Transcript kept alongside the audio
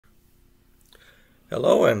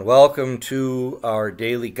Hello and welcome to our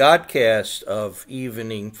daily Godcast of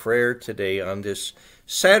evening prayer today on this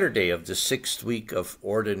Saturday of the 6th week of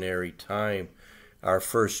Ordinary Time. Our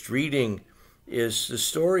first reading is the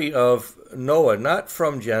story of Noah, not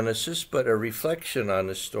from Genesis, but a reflection on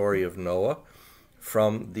the story of Noah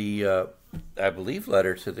from the, I believe,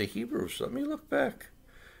 letter to the Hebrews. Let me look back.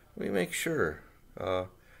 Let me make sure.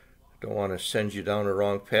 Don't want to send you down a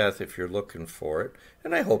wrong path if you're looking for it.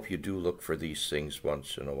 And I hope you do look for these things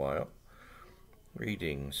once in a while.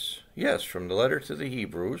 Readings. Yes, from the letter to the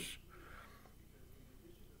Hebrews.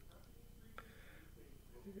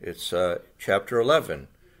 It's chapter 11,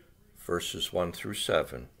 verses 1 through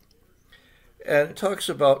 7. And it talks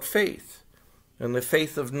about faith and the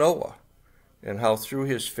faith of Noah and how through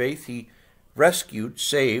his faith he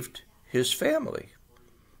saved his family.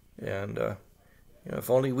 And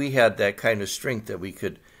if only we had that kind of strength that we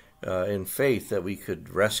could, in faith, that we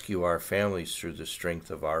could rescue our families through the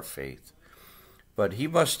strength of our faith. But he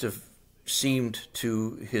must have seemed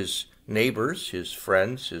to his neighbors, his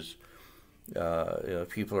friends, his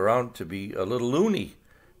people around to be a little loony,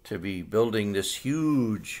 to be building this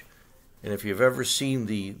huge. And if you've ever seen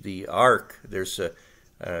the Ark, there's a,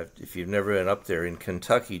 if you've never been up there in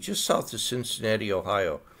Kentucky, just south of Cincinnati,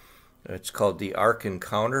 Ohio, it's called the Ark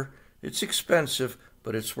Encounter. It's expensive,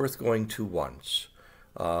 but it's worth going to once.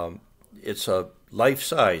 It's a life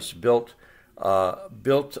size, built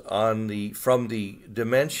on from the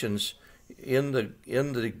dimensions in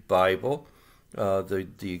the Bible, the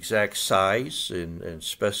exact size and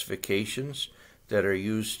specifications that are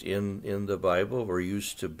used in the Bible were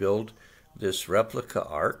used to build this replica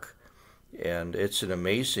ark, and it's an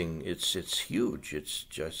amazing. It's huge. It's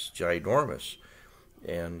just ginormous.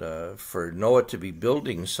 And for Noah to be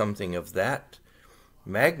building something of that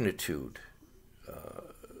magnitude,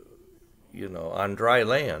 on dry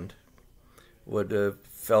land, would have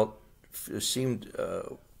seemed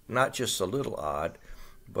not just a little odd,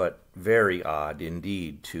 but very odd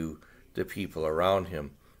indeed to the people around him.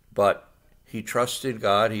 But he trusted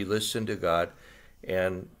God, he listened to God,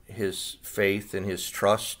 and his faith and his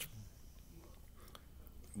trust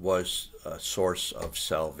was a source of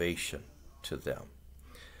salvation to them.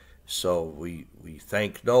 So we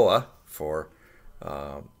thank Noah for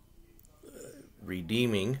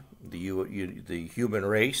redeeming the human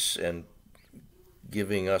race and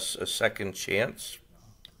giving us a second chance.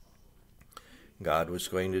 God was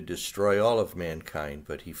going to destroy all of mankind,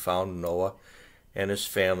 but he found Noah and his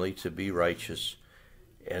family to be righteous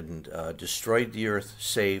and destroyed the earth,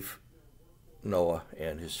 save Noah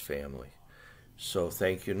and his family. So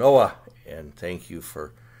thank you, Noah, and thank you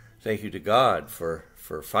to God for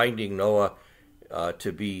finding Noah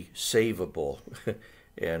to be savable.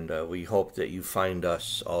 And we hope that you find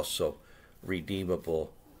us also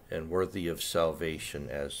redeemable and worthy of salvation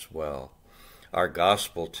as well. Our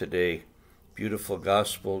gospel today, beautiful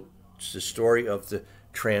gospel, it's the story of the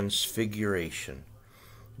transfiguration.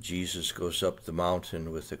 Jesus goes up the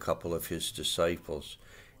mountain with a couple of his disciples,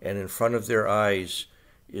 and in front of their eyes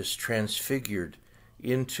is transfigured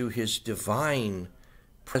into his divine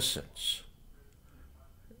presence.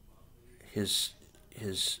 His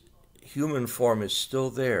human form is still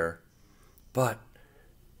there, but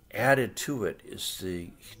added to it is the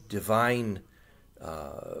divine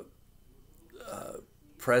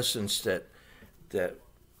presence that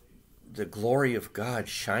the glory of God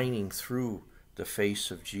shining through the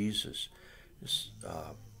face of Jesus.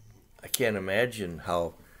 I can't imagine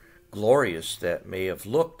how glorious that may have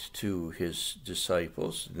looked to his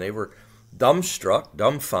disciples. And they were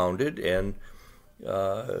dumbfounded, and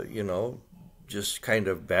just kind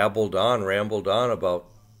of rambled on about,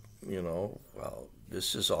 well,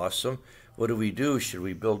 this is awesome. What do we do? Should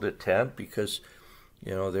we build a tent? Because,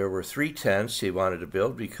 there were 3 tents he wanted to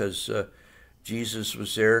build because Jesus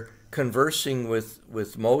was there conversing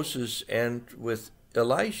with Moses and with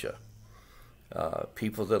Elijah,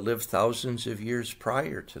 people that lived thousands of years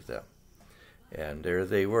prior to them. And there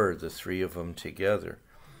they were, the 3 of them together.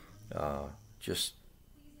 Just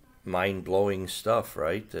mind-blowing stuff,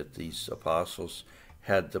 right, that these apostles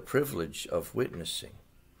had the privilege of witnessing.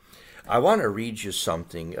 I want to read you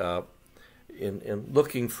something. In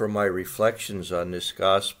looking for my reflections on this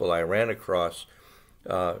gospel, I ran across,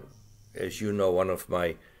 as you know, one of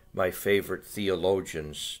my favorite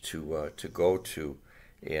theologians to go to,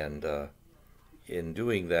 and in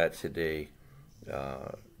doing that today,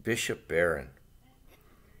 Bishop Barron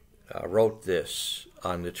wrote this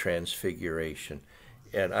on the Transfiguration.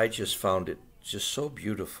 And I just found it just so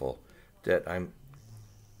beautiful that I'm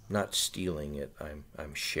not stealing it,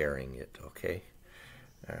 I'm sharing it, okay?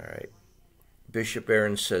 All right. Bishop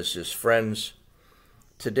Barron says this: friends,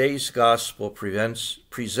 Today's gospel presents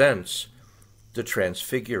the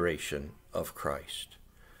transfiguration of Christ.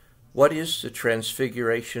 What is the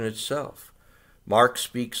transfiguration itself? Mark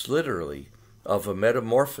speaks literally of a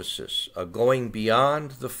metamorphosis, a going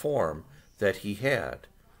beyond the form that he had.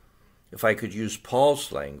 If I could use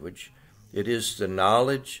Paul's language, it is the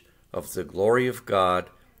knowledge of the glory of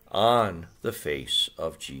God on the face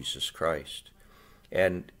of Jesus Christ.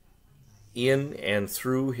 And in and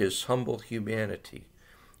through his humble humanity,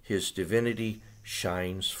 his divinity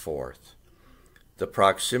shines forth. The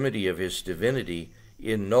proximity of his divinity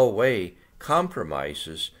in no way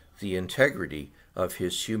compromises the integrity of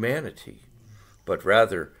his humanity, but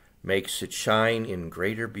rather makes it shine in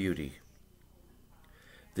greater beauty.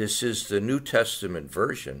 This is the New Testament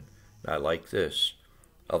version, I like this,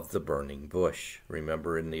 of the burning bush.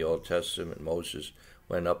 Remember in the Old Testament, Moses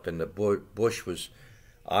went up and the bush was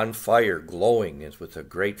on fire, glowing with a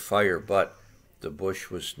great fire, but the bush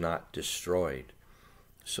was not destroyed.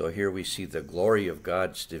 So here we see the glory of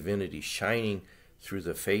God's divinity shining through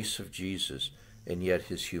the face of Jesus, and yet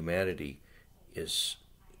his humanity is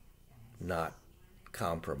not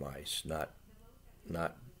compromised, not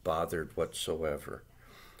bothered whatsoever.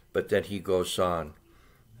 But then he goes on.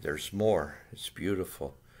 There's more. It's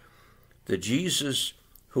beautiful. The Jesus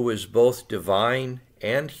who is both divine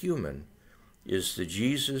and human is the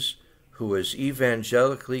Jesus who is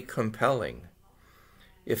evangelically compelling.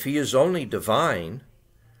 If he is only divine,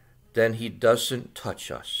 then he doesn't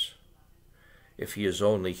touch us. If he is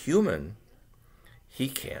only human, he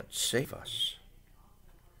can't save us.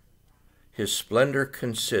 His splendor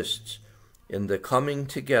consists in the coming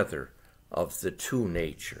together of the two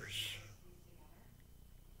natures,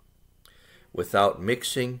 without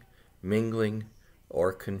mixing, mingling,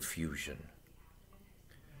 or confusion.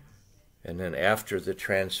 And then after the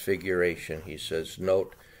transfiguration, he says,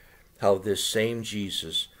 note how this same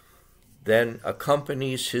Jesus then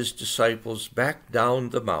accompanies his disciples back down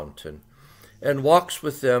the mountain and walks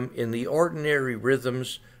with them in the ordinary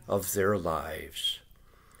rhythms of their lives.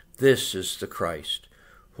 This is the Christ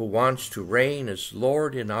who wants to reign as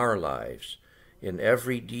Lord in our lives in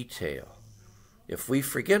every detail. If we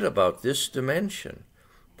forget about this dimension,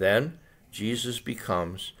 then Jesus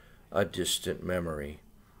becomes a distant memory,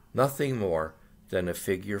 nothing more than a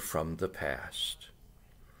figure from the past.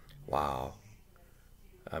 Wow.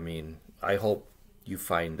 I mean, I hope you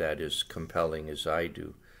find that as compelling as I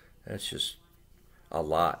do. That's just a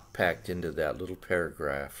lot packed into that little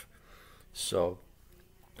paragraph. So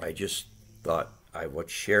I just thought I would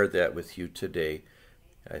share that with you today.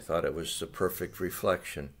 I thought it was the perfect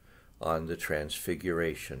reflection on the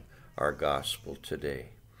Transfiguration, our gospel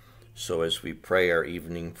today. So as we pray our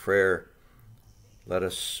evening prayer, let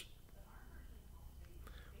us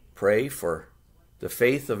pray for the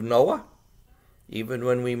faith of Noah, even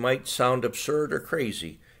when we might sound absurd or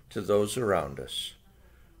crazy to those around us.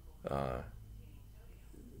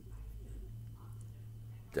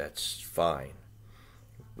 That's fine.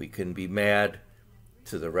 We can be mad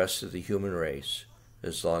to the rest of the human race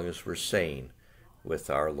as long as we're sane with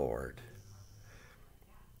our Lord.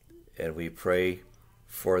 And we pray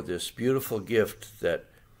for this beautiful gift that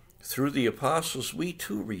through the apostles we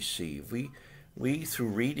too receive. We through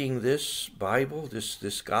reading this Bible,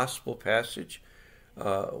 this gospel passage,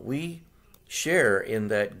 we share in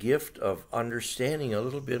that gift of understanding a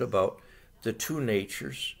little bit about the two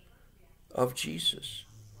natures of Jesus,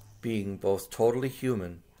 being both totally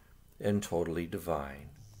human and totally divine.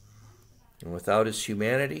 And without his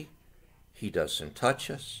humanity, he doesn't touch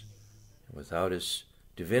us. And without his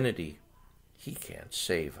divinity, he can't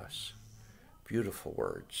save us. Beautiful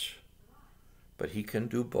words. But he can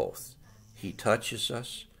do both. He touches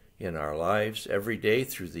us in our lives every day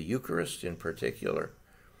through the Eucharist in particular,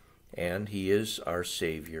 and he is our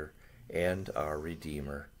Savior and our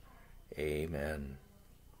Redeemer. Amen.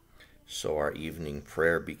 So our evening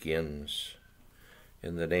prayer begins.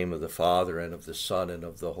 In the name of the Father, and of the Son, and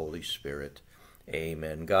of the Holy Spirit.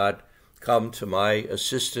 Amen. God, come to my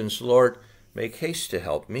assistance, Lord. Make haste to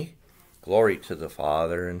help me. Glory to the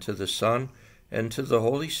Father, and to the Son, and to the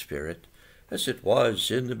Holy Spirit, as it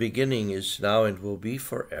was in the beginning, is now, and will be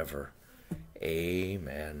forever.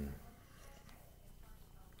 Amen.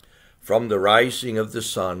 From the rising of the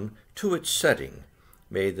sun to its setting,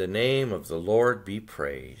 may the name of the Lord be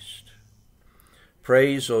praised.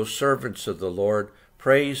 Praise, O servants of the Lord.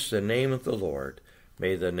 Praise the name of the Lord.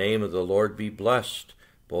 May the name of the Lord be blessed,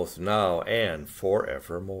 both now and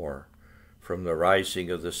forevermore. From the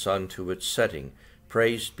rising of the sun to its setting,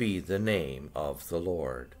 praised be the name of the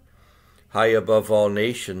Lord. High above all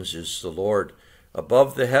nations is the Lord,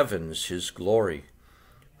 above the heavens his glory.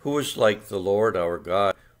 Who is like the Lord our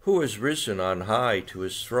God, who has risen on high to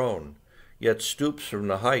his throne, yet stoops from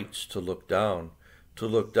the heights to look down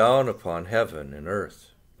upon heaven and earth.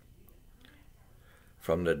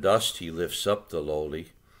 From the dust he lifts up the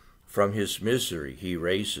lowly, from his misery he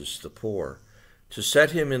raises the poor, to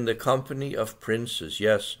set him in the company of princes,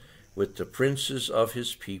 yes, with the princes of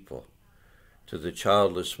his people. To the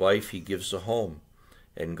childless wife he gives a home,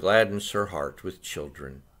 and gladdens her heart with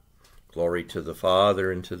children. Glory to the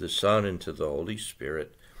Father, and to the Son, and to the Holy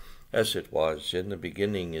Spirit, as it was in the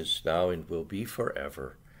beginning, is now, and will be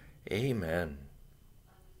forever. Amen.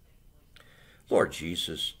 Lord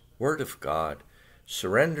Jesus, Word of God,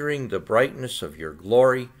 surrendering the brightness of your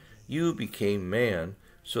glory, you became man,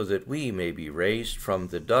 so that we may be raised from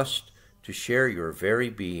the dust to share your very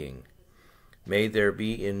being. May there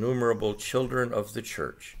be innumerable children of the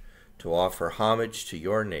Church to offer homage to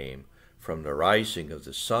your name from the rising of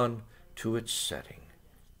the sun to its setting.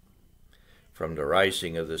 From the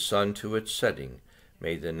rising of the sun to its setting,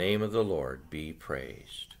 may the name of the Lord be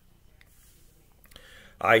praised.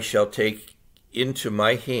 I shall take into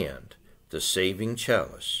my hand the saving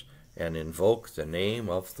chalice and invoke the name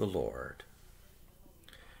of the Lord.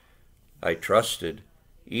 I trusted,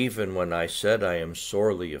 even when I said I am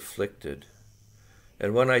sorely afflicted,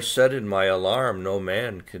 and when I said in my alarm, no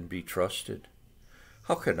man can be trusted.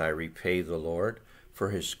 How can I repay the Lord for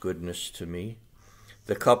his goodness to me?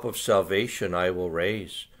 The cup of salvation I will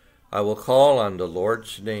raise. I will call on the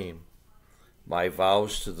Lord's name. My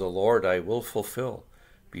vows to the Lord I will fulfill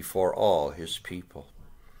before all his people.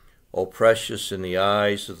 O precious in the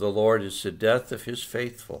eyes of the Lord is the death of his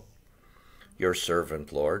faithful. Your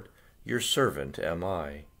servant, Lord, your servant am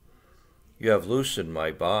I. You have loosened my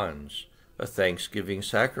bonds. A thanksgiving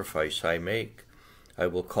sacrifice I make. I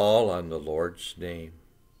will call on the Lord's name.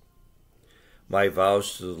 My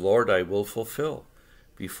vows to the Lord I will fulfill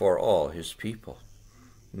before all his people.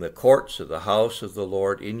 In the courts of the house of the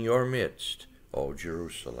Lord in your midst, O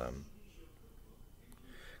Jerusalem.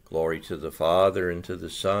 Glory to the Father, and to the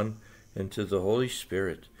Son, and to the Holy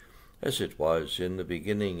Spirit, as it was in the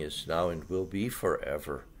beginning, is now, and will be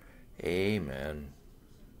forever. Amen.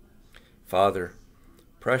 Father,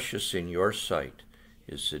 precious in your sight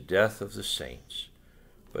is the death of the saints,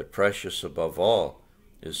 but precious above all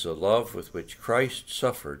is the love with which Christ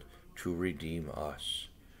suffered to redeem us.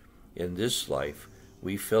 In this life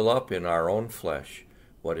we fill up in our own flesh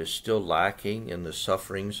what is still lacking in the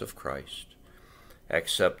sufferings of Christ.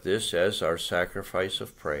 Accept this as our sacrifice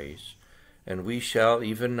of praise, and we shall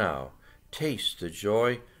even now taste the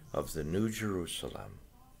joy of the New Jerusalem.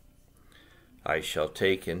 I shall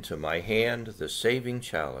take into my hand the saving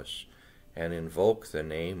chalice and invoke the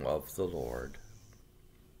name of the Lord.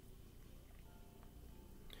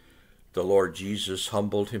 The Lord Jesus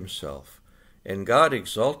humbled himself, and God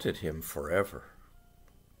exalted him forever.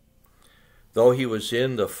 Though he was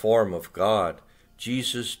in the form of God,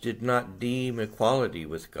 Jesus did not deem equality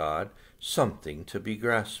with God something to be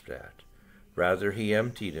grasped at. Rather, he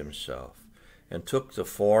emptied himself and took the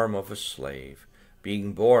form of a slave,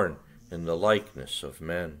 being born in the likeness of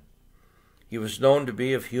men. He was known to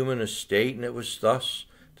be of human estate, and it was thus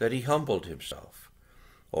that he humbled himself,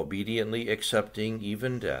 obediently accepting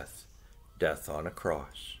even death on a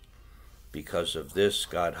cross. Because of this,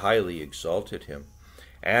 God highly exalted him,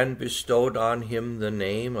 and bestowed on him the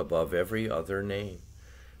name above every other name,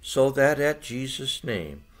 so that at Jesus'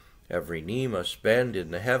 name every knee must bend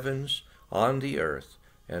in the heavens, on the earth,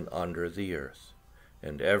 and under the earth,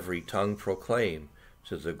 and every tongue proclaim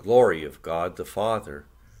to the glory of God the Father,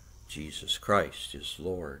 Jesus Christ is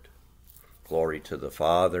Lord. Glory to the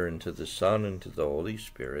Father, and to the Son, and to the Holy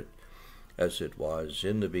Spirit, as it was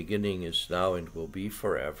in the beginning, is now, and will be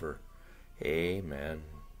forever. Amen.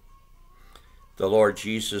 The Lord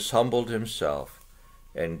Jesus humbled himself,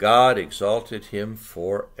 and God exalted him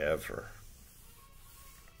forever.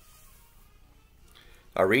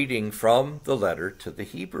 A reading from the letter to the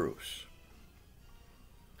Hebrews.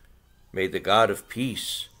 May the God of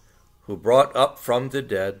peace, who brought up from the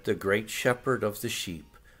dead the great shepherd of the sheep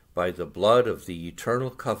by the blood of the eternal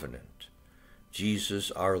covenant, Jesus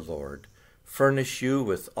our Lord, furnish you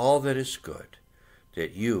with all that is good,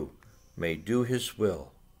 that you may do his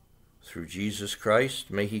will. Through Jesus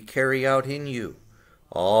Christ may he carry out in you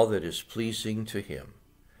all that is pleasing to him.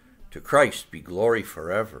 To Christ be glory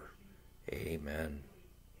forever. Amen.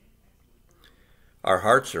 Our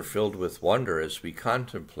hearts are filled with wonder as we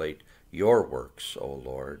contemplate your works, O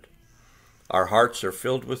Lord. Our hearts are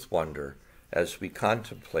filled with wonder as we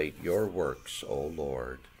contemplate your works, O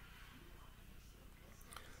Lord.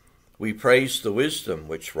 We praise the wisdom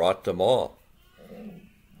which wrought them all,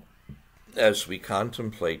 as we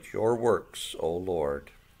contemplate your works, O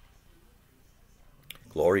Lord.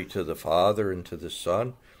 Glory to the Father, and to the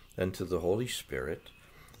Son, and to the Holy Spirit.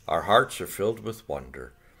 Our hearts are filled with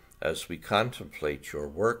wonder as we contemplate your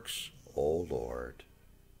works, O Lord.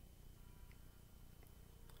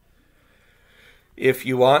 If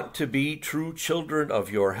you want to be true children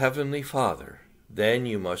of your heavenly Father, then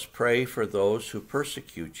you must pray for those who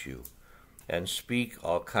persecute you and speak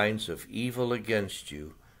all kinds of evil against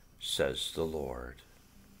you, says the Lord.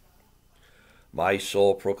 My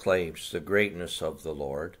soul proclaims the greatness of the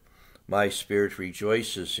Lord. My spirit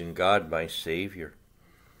rejoices in God my Savior.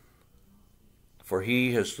 For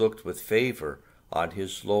he has looked with favor on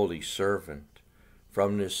his lowly servant.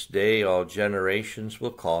 From this day all generations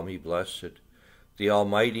will call me blessed. The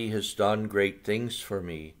Almighty has done great things for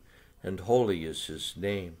me, and holy is his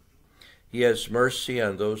name. He has mercy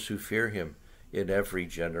on those who fear him in every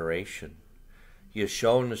generation. He has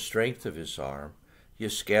shown the strength of his arm. He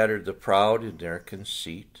has scattered the proud in their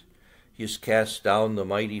conceit. He has cast down the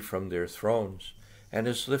mighty from their thrones, and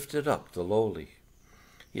has lifted up the lowly.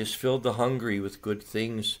 He has filled the hungry with good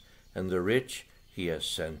things, and the rich he has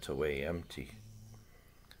sent away empty.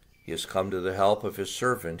 He has come to the help of his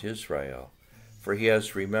servant Israel, for he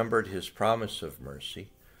has remembered his promise of mercy,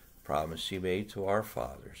 promise he made to our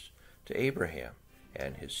fathers, to Abraham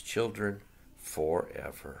and his children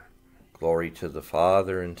forever. Glory to the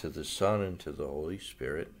Father, and to the Son, and to the Holy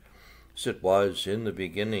Spirit, as it was in the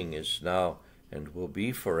beginning, is now, and will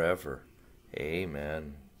be forever.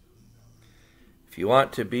 Amen. If you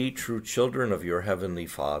want to be true children of your heavenly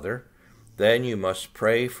Father, then you must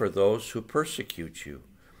pray for those who persecute you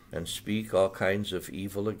and speak all kinds of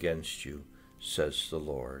evil against you, says the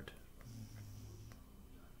Lord.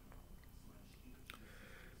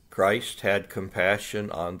 Christ had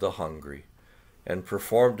compassion on the hungry and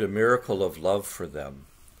performed a miracle of love for them.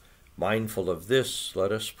 Mindful of this,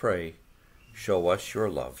 let us pray. Show us your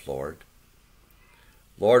love, Lord.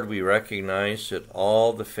 Lord, we recognize that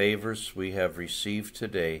all the favors we have received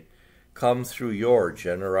today come through your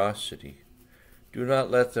generosity. Do not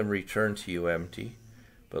let them return to you empty,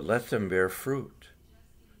 but let them bear fruit.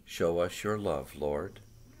 Show us your love, Lord.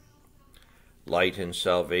 Light and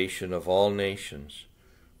salvation of all nations,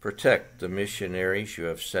 protect the missionaries you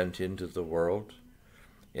have sent into the world.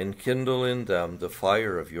 Enkindle in them the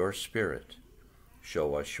fire of your Spirit.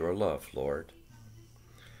 Show us your love, Lord.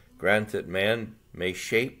 Grant that man may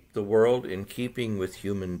shape the world in keeping with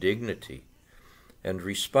human dignity and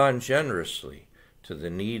respond generously to the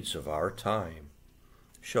needs of our time.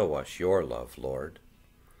 Show us your love, Lord.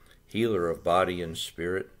 Healer of body and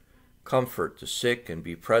spirit, comfort the sick and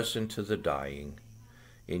be present to the dying.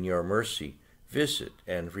 In your mercy, visit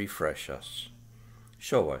and refresh us.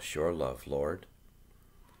 Show us your love, Lord.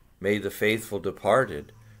 May the faithful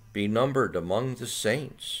departed be numbered among the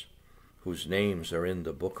saints, whose names are in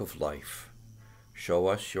the book of life. Show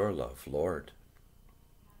us your love, Lord.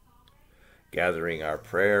 Gathering our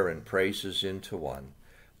prayer and praises into one,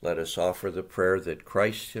 let us offer the prayer that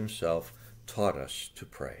Christ himself taught us to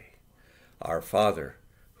pray. Our Father,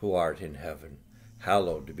 who art in heaven,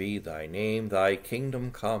 hallowed be thy name. Thy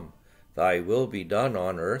kingdom come, thy will be done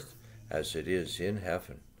on earth as it is in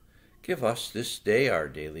heaven. Give us this day our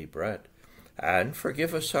daily bread, and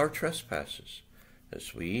forgive us our trespasses,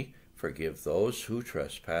 as we forgive those who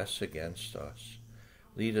trespass against us.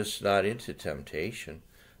 Lead us not into temptation,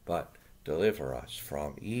 but deliver us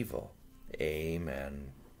from evil.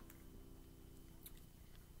 Amen.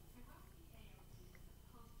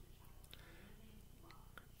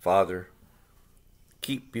 Father,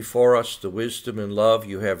 keep before us the wisdom and love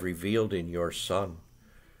you have revealed in your Son.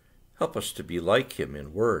 Help us to be like him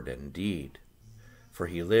in word and deed, for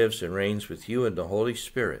he lives and reigns with you in the Holy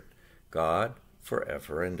Spirit, God,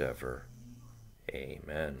 forever and ever.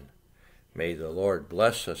 Amen. May the Lord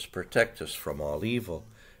bless us, protect us from all evil,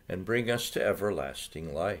 and bring us to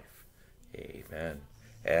everlasting life. Amen.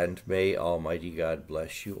 And may Almighty God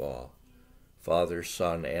bless you all, Father,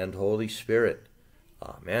 Son, and Holy Spirit.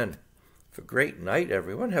 Amen. Have a great night,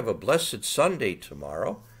 everyone. Have a blessed Sunday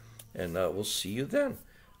tomorrow, and we'll see you then.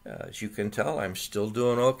 As you can tell, I'm still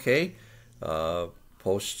doing okay.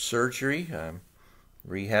 Post-surgery, I'm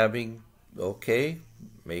rehabbing okay,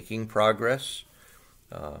 making progress.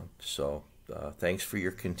 So thanks for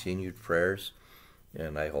your continued prayers,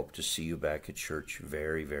 and I hope to see you back at church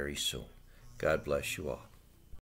very, very soon. God bless you all.